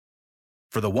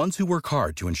For the ones who work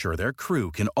hard to ensure their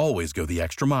crew can always go the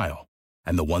extra mile,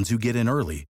 and the ones who get in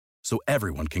early so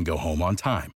everyone can go home on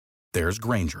time, there's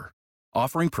Grainger,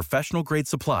 offering professional-grade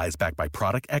supplies backed by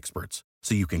product experts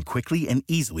so you can quickly and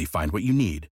easily find what you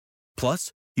need.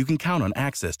 Plus, you can count on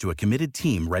access to a committed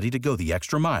team ready to go the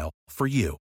extra mile for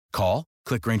you. Call,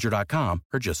 click Grainger.com,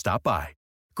 or just stop by.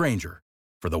 Grainger,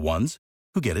 for the ones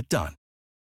who get it done.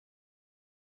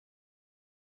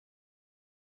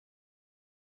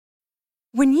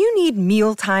 When you need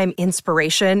mealtime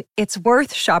inspiration, it's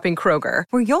worth shopping Kroger,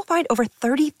 where you'll find over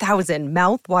 30,000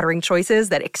 mouth-watering choices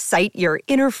that excite your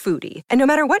inner foodie. And no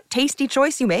matter what tasty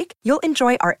choice you make, you'll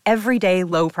enjoy our everyday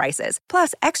low prices,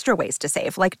 plus extra ways to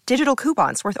save, like digital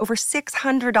coupons worth over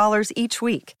 $600 each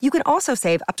week. You can also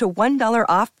save up to $1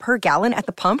 off per gallon at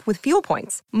the pump with fuel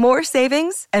points. More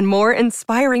savings and more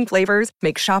inspiring flavors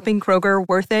make shopping Kroger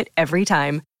worth it every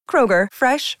time. Kroger,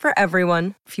 fresh for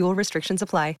everyone. Fuel restrictions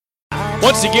apply.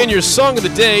 Once again, your song of the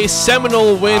day,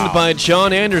 Seminole Wind by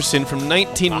John Anderson from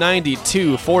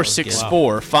 1992,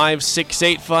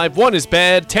 464-5685. 1 is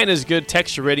bad, 10 is good.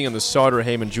 Texture rating on the Sauter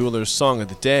Heyman Jewelers song of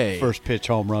the day. First pitch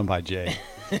home run by Jay.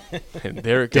 And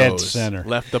there it goes. Dead center.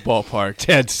 Left the ballpark.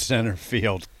 Dead center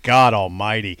field. God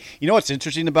almighty. You know what's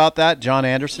interesting about that, John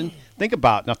Anderson? Think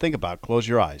about it. Close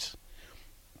your eyes.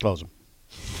 Close them.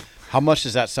 How much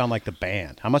does that sound like the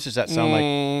band? How much does that sound like?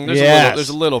 There's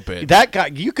a little bit. That guy,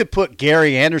 you could put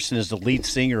Gary Anderson as the lead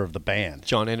singer of the band.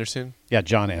 John Anderson? Yeah,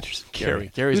 John Anderson.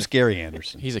 Who's Gary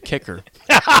Anderson? He's a kicker.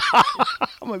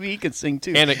 Maybe he could sing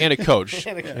too. And a coach.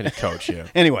 and a coach, yeah.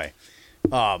 Anyway,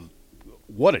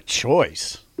 what a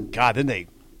choice. God, I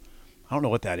don't know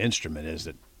what that instrument is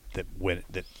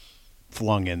that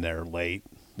flung in there late.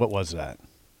 What was that?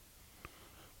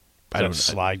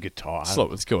 Slide guitar.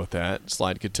 Let's go with that.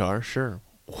 Slide guitar, sure.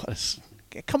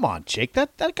 Come on, Jake.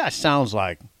 That guy sounds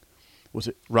like, was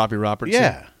it Robbie Robertson?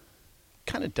 Yeah,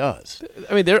 kind of does.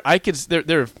 I mean, they're cousins.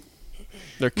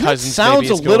 It sounds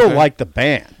a little like the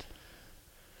band.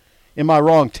 Am I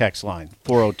wrong? Text line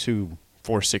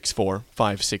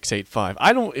 402-464-5685.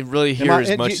 I don't really hear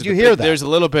as much. You hear that? There's a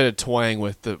little bit of twang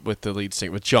with the lead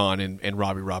singer, with John and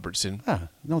Robbie Robertson.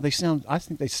 No, I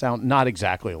think they sound not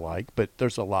exactly alike, but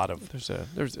there's a lot of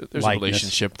there's a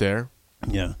relationship there.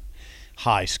 Yeah,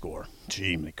 high score.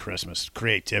 Gee, Christmas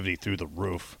creativity through the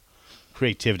roof.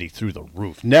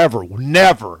 Never.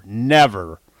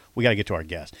 We got to get to our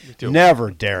guest.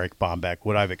 Never, Derek Bombeck,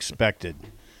 would I've expected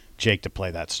Jake to play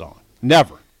that song.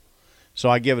 Never. So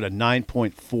I give it a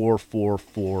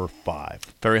 9.4445.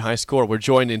 Very high score. We're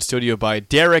joined in studio by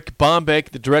Derek Bombeck,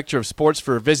 the director of sports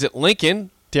for Visit Lincoln.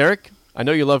 Derek, I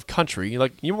know you love country.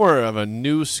 You're more of a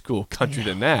new school country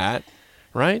than that,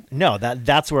 right? No,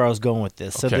 that's where I was going with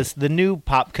this. Okay. So the new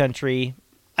pop country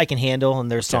I can handle, and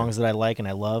there's songs that I like and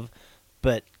I love,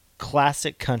 but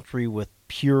classic country with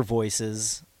pure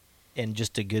voices and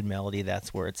just a good melody,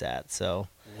 that's where it's at. So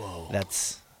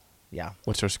that's... Yeah.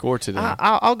 What's our score today?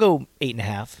 I'll go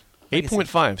 8.5.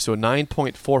 8.5, so a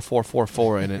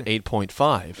 9.4444 and an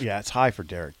 8.5. Yeah, it's high for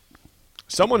Derek.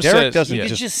 Someone Derek says... You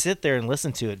could just sit there and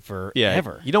listen to it forever. Yeah,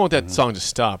 you don't want that song to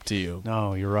stop, do you?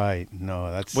 No, you're right.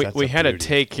 No, that's we had a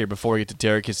take here before we get to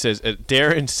Derek. It says,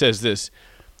 Darren says this,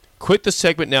 quit the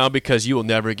segment now because you will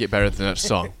never get better than that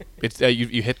song. It's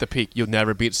you hit the peak. You'll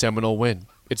never beat Seminole Win.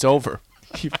 It's over.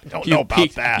 I don't know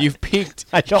about that. You've peaked.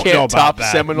 I don't Can't know about top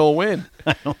that. Seminole Win.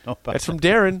 I don't know about That's from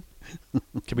Darren.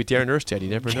 Could be Darren Erstad. You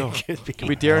never know. Could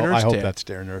be Darren Erstad. I hope that's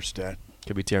Darren Erstad.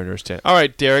 Could be Darren Erstad. All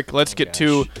right, Derek, let's get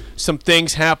to some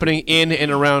things happening in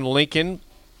and around Lincoln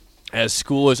as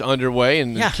school is underway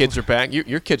and the kids are back.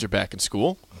 Your kids are back in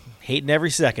school. Hating every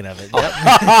second of it.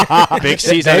 Yep. Big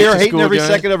season. They are hating every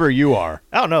second of it, or you are?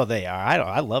 Oh, no, they are.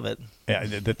 I love it. Yeah,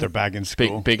 that they're back in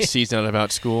school. Big season out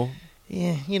about school.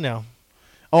 Yeah, you know.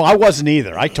 Oh, I wasn't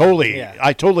either. I'm very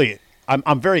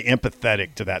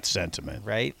empathetic to that sentiment.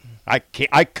 Right? I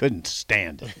couldn't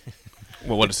stand it.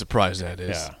 Well, what a surprise that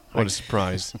is. Yeah. What a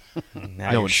surprise.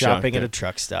 Now you're shopping at a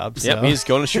truck stop. So. Yep, he's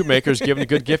going to Shoemaker's, giving a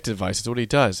good gift advice. That's what he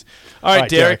does. All right,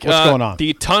 Derek, what's going on?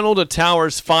 The Tunnel to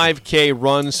Towers 5K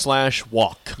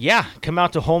run/walk. Yeah, come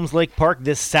out to Holmes Lake Park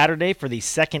this Saturday for the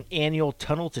second annual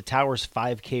Tunnel to Towers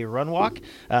 5K run walk.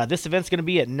 This event's going to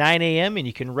be at 9 a.m., and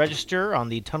you can register on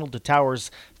the Tunnel to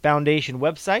Towers Foundation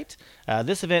website.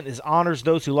 This event honors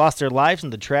those who lost their lives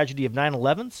in the tragedy of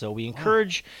 9/11, so we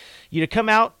encourage you to come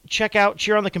out, check out,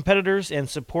 cheer on the competitors, and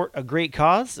support a great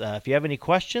cause. If you have any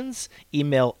questions,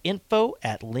 email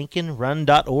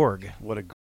info@lincolnrun.org.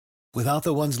 Without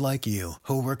the ones like you,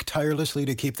 who work tirelessly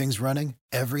to keep things running,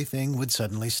 everything would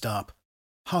suddenly stop.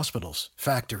 Hospitals,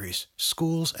 factories,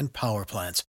 schools, and power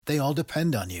plants, they all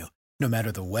depend on you. No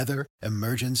matter the weather,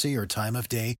 emergency, or time of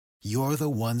day, you're the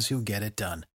ones who get it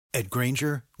done. At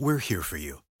Grainger, we're here for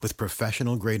you with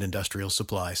professional-grade industrial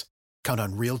supplies. Count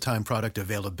on real-time product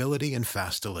availability and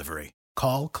fast delivery.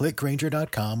 Call,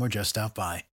 clickgrainger.com, or just stop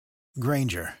by.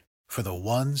 Grainger, for the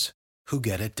ones who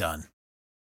get it done.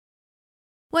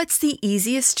 What's the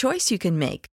easiest choice you can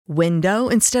make? Window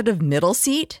instead of middle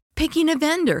seat? Picking a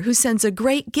vendor who sends a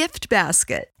great gift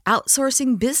basket?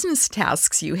 Outsourcing business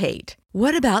tasks you hate?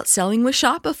 What about selling with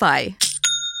Shopify?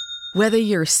 Whether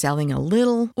you're selling a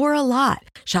little or a lot,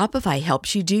 Shopify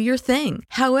helps you do your thing,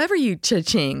 however you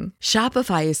cha-ching.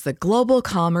 Shopify is the global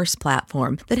commerce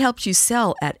platform that helps you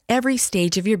sell at every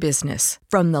stage of your business.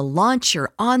 From the launch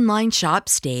your online shop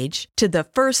stage to the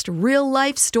first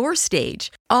real-life store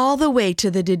stage, all the way to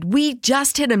the did we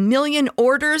just hit 1 million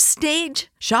orders stage.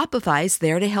 Shopify's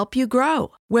there to help you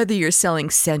grow. Whether you're selling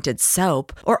scented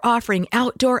soap or offering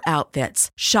outdoor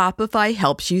outfits, Shopify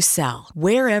helps you sell.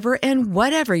 Wherever and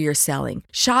whatever you're selling,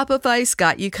 Shopify's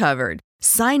got you covered.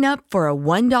 Sign up for a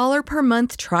 $1 per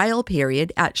month trial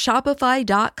period at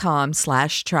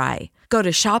shopify.com/try. Go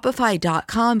to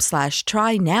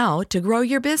shopify.com/try now to grow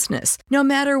your business, no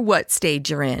matter what stage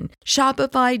you're in.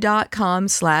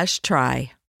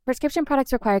 Shopify.com/try. Prescription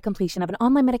products require completion of an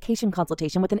online medication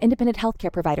consultation with an independent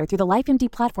healthcare provider through the LifeMD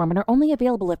platform and are only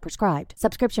available if prescribed.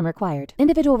 Subscription required.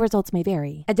 Individual results may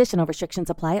vary. Additional restrictions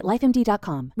apply at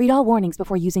lifemd.com. Read all warnings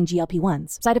before using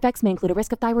GLP-1s. Side effects may include a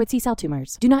risk of thyroid C-cell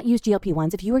tumors. Do not use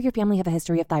GLP-1s if you or your family have a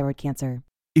history of thyroid cancer.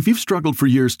 If you've struggled for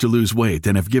years to lose weight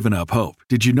and have given up hope,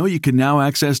 did you know you can now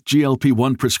access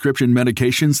GLP-1 prescription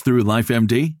medications through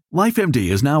LifeMD? LifeMD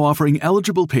is now offering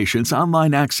eligible patients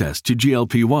online access to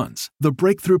GLP-1s, the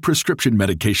breakthrough prescription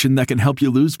medication that can help you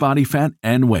lose body fat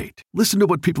and weight. Listen to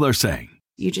what people are saying.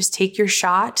 You just take your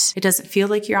shot. It doesn't feel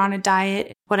like you're on a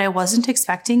diet. What I wasn't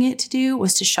expecting it to do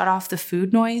was to shut off the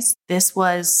food noise. This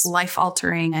was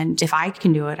life-altering, and if I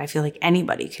can do it, I feel like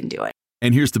anybody can do it.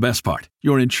 And here's the best part.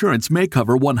 Your insurance may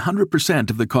cover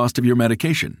 100% of the cost of your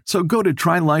medication. So go to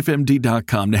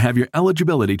trylifemd.com to have your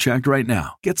eligibility checked right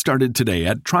now. Get started today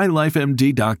at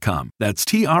trylifemd.com. That's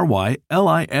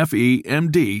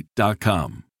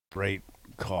trylifemd.com. Great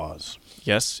cause.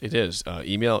 Yes, it is.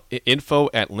 Email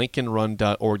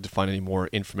info@lincolnrun.org to find any more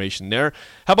information there.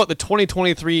 How about the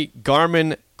 2023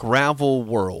 Garmin Gravel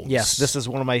Worlds? Yes, this is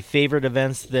one of my favorite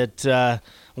events that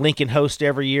Lincoln hosts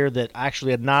every year that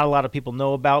actually not a lot of people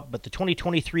know about, but the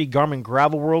 2023 Garmin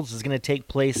Gravel Worlds is going to take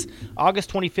place August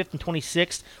 25th and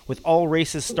 26th with all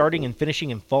races starting and finishing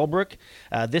in Fallbrook.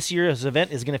 This year's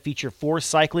event is going to feature 4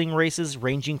 cycling races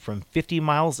ranging from 50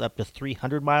 miles up to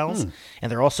 300 miles,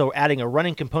 and they're also adding a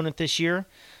running component this year.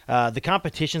 The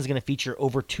competition is going to feature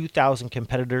over 2,000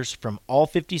 competitors from all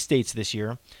 50 states this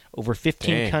year, over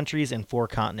 15 countries and 4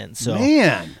 continents. So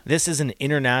this is an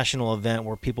international event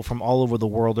where people from all over the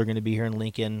world are going to be here in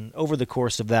Lincoln over the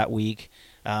course of that week,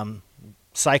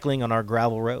 cycling on our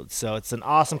gravel roads. So it's an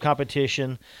awesome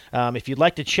competition. If you'd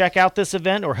like to check out this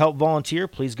event or help volunteer,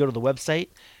 please go to the website,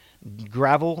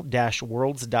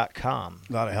 gravel-worlds.com.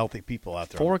 A lot of healthy people out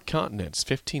there. 4 continents,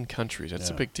 15 countries.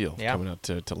 That's a big deal coming out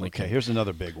to Lincoln. Okay, here's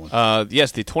another big one.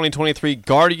 Yes, the 2023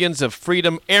 Guardians of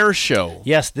Freedom Air Show.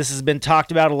 Yes, this has been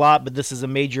talked about a lot, but this is a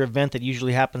major event that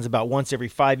usually happens about once every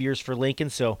 5 years for Lincoln.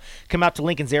 So come out to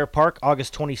Lincoln's Air Park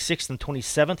August 26th and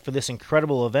 27th for this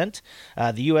incredible event.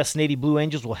 The U.S. Navy Blue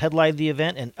Angels will headline the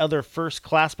event, and other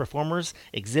first-class performers,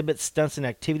 exhibits, stunts, and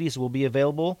activities will be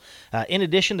available. In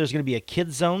addition, there's going to be a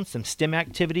kids zone, some STEM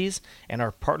activities, and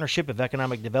our Partnership of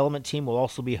Economic Development team will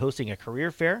also be hosting a career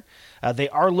fair. They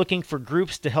are looking for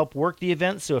groups to help work the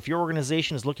event, so if your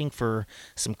organization is looking for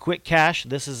some quick cash,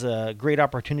 this is a great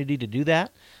opportunity to do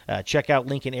that. Check out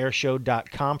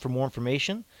LincolnAirShow.com for more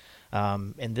information.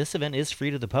 And this event is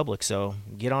free to the public, so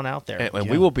get on out there. And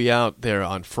we will be out there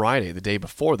on Friday, the day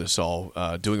before this all,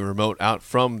 doing a remote out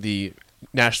from the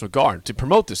National Guard to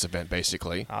promote this event,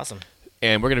 basically. Awesome.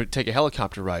 And we're going to take a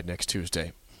helicopter ride next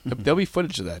Tuesday. There'll be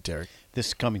footage of that, Derek.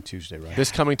 This coming Tuesday, right?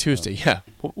 This coming Tuesday, yeah.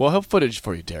 We'll have footage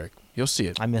for you, Derek. You'll see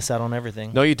it. I miss out on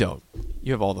everything. No, you don't.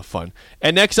 You have all the fun.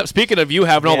 And next up, speaking of you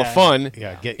having all the fun,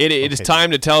 it is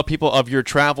time to tell people of your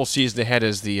travel season ahead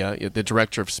as the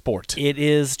director of sport. It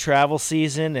is travel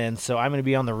season, and so I'm going to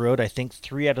be on the road, I think,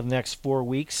 3 out of the next 4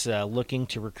 weeks, looking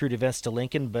to recruit events to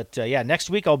Lincoln. But, next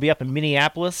week I'll be up in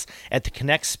Minneapolis at the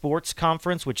Connect Sports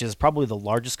Conference, which is probably the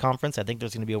largest conference. I think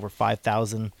there's going to be over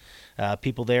 5,000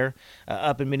 people there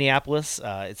up in Minneapolis.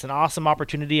 It's an awesome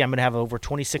opportunity. I'm going to have over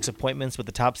 26 appointments with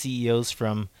the top CEOs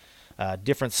from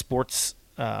different sports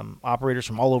operators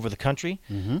from all over the country.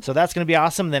 So that's going to be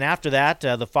awesome. Then after that,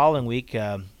 the following week,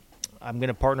 I'm going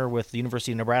to partner with the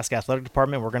University of Nebraska Athletic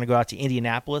Department. We're going to go out to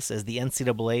Indianapolis as the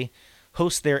NCAA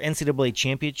hosts their NCAA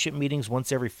championship meetings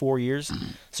once every 4 years.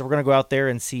 So we're going to go out there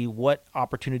and see what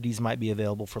opportunities might be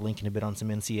available for Lincoln to bid on some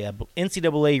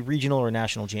NCAA regional or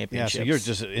national championships. Yeah, so you're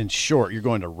just, in short, you're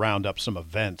going to round up some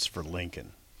events for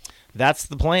Lincoln. That's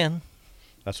the plan.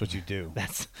 That's what you do.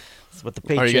 That's what the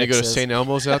paycheck Are you going to go to says. St.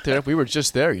 Elmo's out there? We were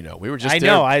just there, you know. We were just I there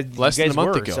know. less you than guys a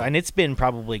month were. ago. So, and it's been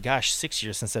probably, 6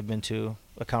 years since I've been to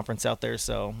a conference out there,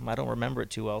 so I don't remember it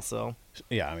too well. So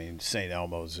Yeah, I mean, St.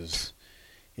 Elmo's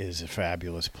is a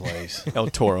fabulous place. El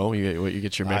Toro, you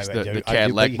get your mix, the but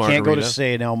Cadillac you margarita. can't go to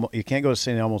St. Elmo. You can't go to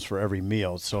St. Elmo's for every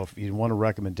meal. So if you want a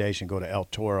recommendation, go to El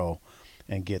Toro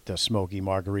and get the smoky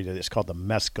margarita. It's called the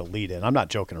Mescalita, and I'm not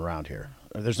joking around here.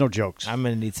 There's no jokes. I'm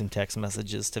going to need some text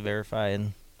messages to verify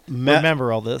and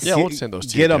remember all this. Yeah, we'll send those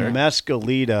to you, Get a Derek.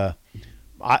 Mescalita.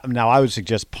 Now, I would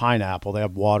suggest pineapple. They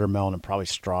have watermelon and probably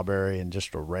strawberry and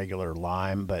just a regular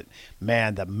lime. But,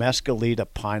 man, the Mescalita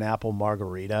pineapple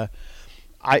margarita,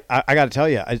 I got to tell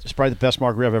you, it's probably the best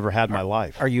margarita I've ever had in my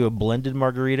life. Are you a blended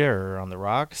margarita or on the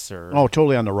rocks? Or Oh,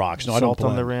 totally on the rocks. No, I don't salt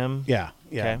on blend. the rim? Yeah,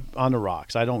 Okay. on the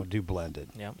rocks. I don't do blended.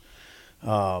 Yeah.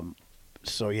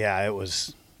 So, yeah, it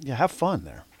was – yeah, have fun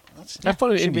there. Have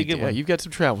fun in should be a Indy. good Yeah, one. you've got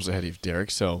some travels ahead of you, Derek.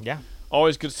 So Yeah.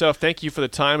 always good stuff. Thank you for the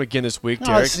time again this week, No,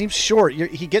 Derek. it seems short.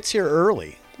 He gets here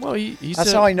early. Well, he's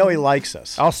That's how I know he likes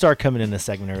us. I'll start coming in this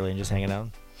segment early and just hanging out.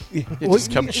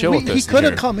 just come chill with us He could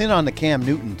have here. come in on the Cam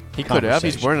Newton. He could have.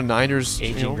 He's conversation. wearing a Niners,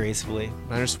 Aging gracefully.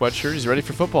 Niners sweatshirt. He's ready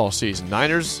for football season.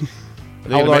 Niners.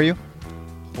 How old are you?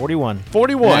 41.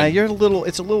 41. Yeah, you're a little.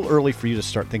 It's a little early for you to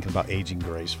start thinking about aging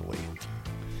gracefully.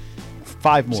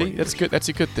 5 more. See, years. that's good. That's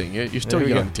a good thing. You're still There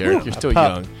we young, go. Derek. Woo, You're a still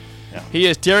pup. young. Yeah. He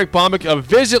is Derek Bombeck of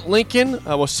Visit Lincoln.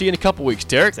 We'll see you in a couple weeks,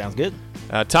 Derek. Sounds good.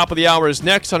 Top of the hour is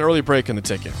next on Early Break on the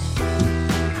Ticket.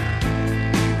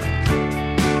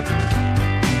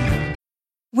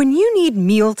 When you need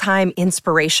mealtime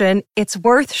inspiration, it's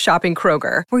worth shopping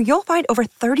Kroger, where you'll find over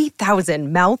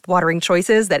 30,000 mouth-watering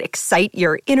choices that excite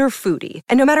your inner foodie.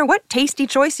 And no matter what tasty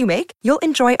choice you make, you'll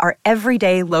enjoy our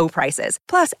everyday low prices,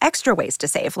 plus extra ways to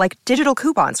save, like digital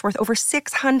coupons worth over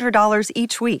 $600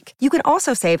 each week. You can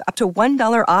also save up to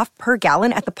 $1 off per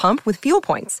gallon at the pump with fuel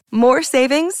points. More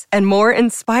savings and more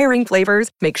inspiring flavors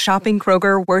make shopping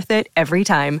Kroger worth it every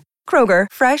time. Kroger,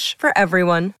 fresh for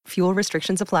everyone. Fuel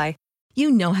restrictions apply. You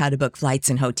know how to book flights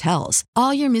and hotels.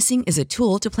 All you're missing is a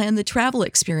tool to plan the travel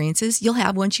experiences you'll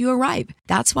have once you arrive.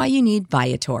 That's why you need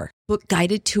Viator. Book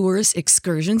guided tours,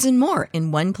 excursions, and more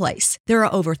in one place. There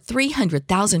are over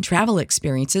 300,000 travel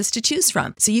experiences to choose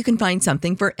from, so you can find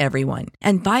something for everyone.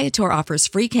 And Viator offers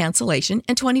free cancellation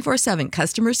and 24/7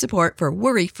 customer support for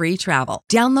worry-free travel.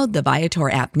 Download the Viator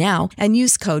app now and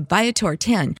use code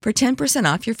Viator10 for 10%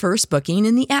 off your first booking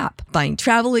in the app. Find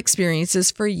travel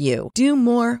experiences for you. Do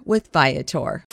more with Viator.